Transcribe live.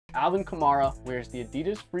Alvin Kamara wears the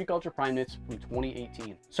Adidas Freak Ultra Primeknits from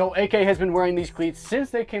 2018. So AK has been wearing these cleats since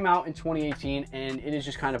they came out in 2018, and it is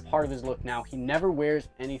just kind of part of his look now. He never wears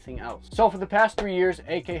anything else. So for the past 3 years,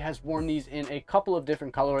 AK has worn these in a couple of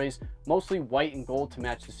different colorways, mostly white and gold to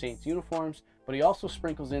match the Saints uniforms, but he also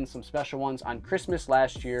sprinkles in some special ones. On Christmas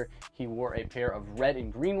last year, he wore a pair of red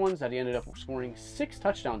and green ones that he ended up scoring 6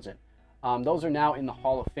 touchdowns in. Those are now in the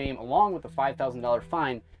Hall of Fame, along with the $5,000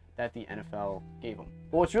 fine that the NFL gave him.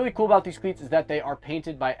 But what's really cool about these cleats is that they are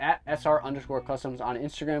painted by @SR_customs on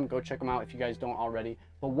Instagram. Go check them out if you guys don't already.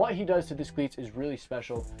 But what he does to these cleats is really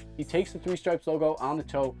special. He takes the 3 stripes logo on the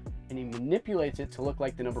toe and he manipulates it to look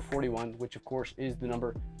like the number 41, which of course is the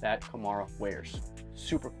number that Kamara wears.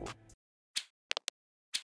 Super cool.